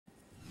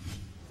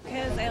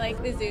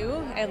like the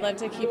zoo. I'd love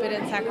to keep it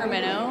in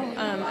Sacramento.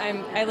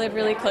 I live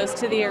really close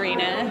to the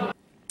arena.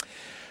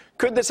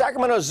 Could the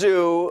Sacramento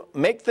Zoo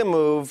make the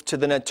move to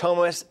the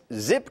Natomas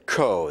zip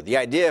code? The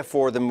idea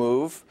for the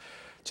move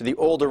to the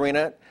old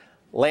arena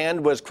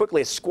land was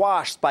quickly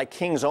squashed by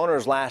Kings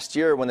owners last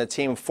year when the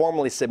team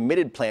formally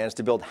submitted plans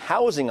to build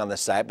housing on the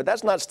site. But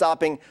that's not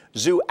stopping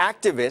zoo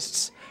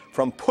activists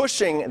from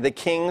pushing the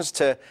Kings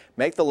to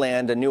make the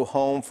land a new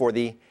home for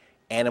the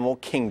animal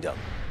kingdom.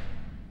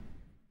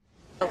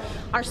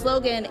 Our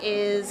slogan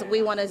is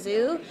 "We want a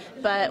zoo,"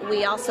 but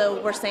we also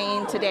were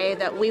saying today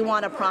that we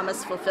want a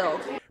promise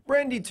fulfilled.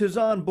 Brandy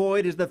Tuzan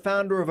Boyd is the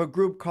founder of a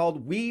group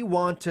called We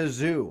Want a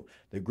Zoo.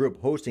 The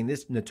group hosting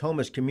this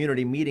Natomas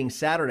community meeting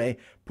Saturday,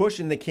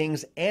 pushing the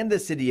Kings and the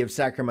city of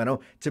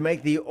Sacramento to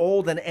make the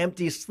old and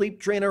empty Sleep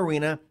Train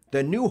Arena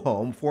the new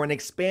home for an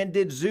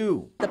expanded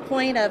zoo. The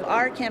point of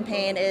our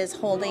campaign is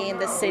holding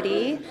the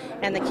city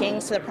and the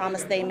Kings to the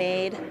promise they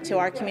made to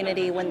our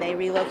community when they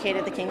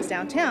relocated the Kings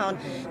downtown,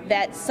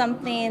 that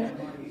something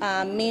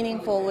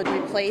meaningful would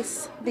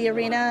replace the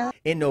arena.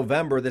 In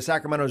November, the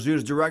Sacramento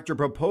Zoo's director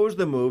proposed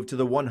the move to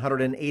the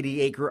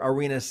 180-acre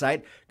arena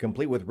site,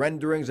 complete with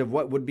renderings of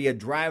what would be a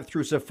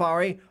drive-through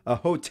safari, a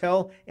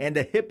hotel, and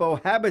a hippo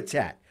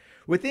habitat.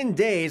 Within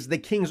days, the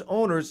Kings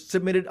owners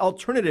submitted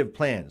alternative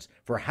plans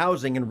for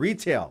housing and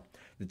retail.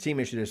 The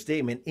team issued a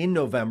statement in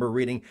November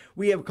reading,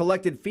 "We have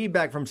collected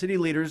feedback from city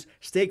leaders,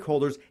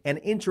 stakeholders, and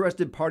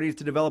interested parties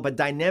to develop a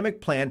dynamic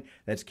plan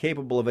that's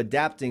capable of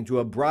adapting to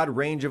a broad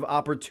range of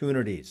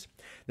opportunities."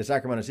 The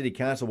Sacramento City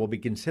Council will be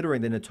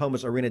considering the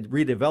Natomas Arena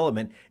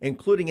redevelopment,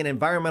 including an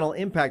environmental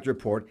impact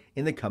report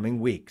in the coming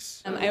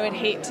weeks. I would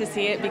hate to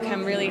see it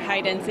become really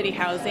high-density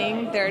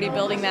housing. They're already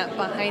building that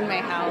behind my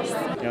house.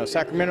 You know,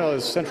 Sacramento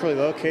is centrally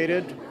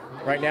located.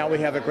 Right now we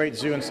have a great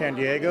zoo in San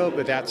Diego,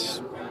 but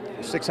that's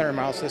 600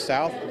 miles to the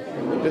south.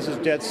 This is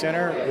dead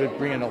center. It would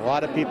bring in a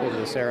lot of people to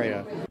this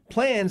area.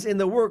 Plans in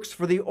the works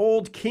for the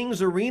old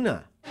Kings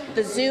Arena.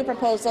 The zoo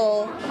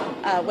proposal,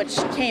 which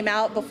came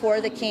out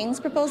before the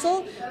Kings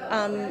proposal,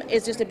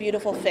 is just a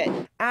beautiful fit.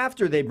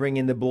 After they bring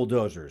in the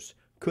bulldozers,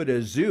 could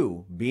a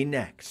zoo be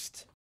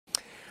next?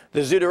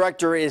 The zoo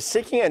director is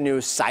seeking a new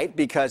site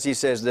because he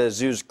says the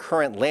zoo's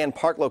current land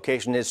park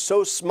location is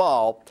so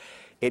small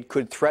it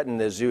could threaten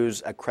the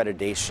zoo's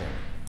accreditation.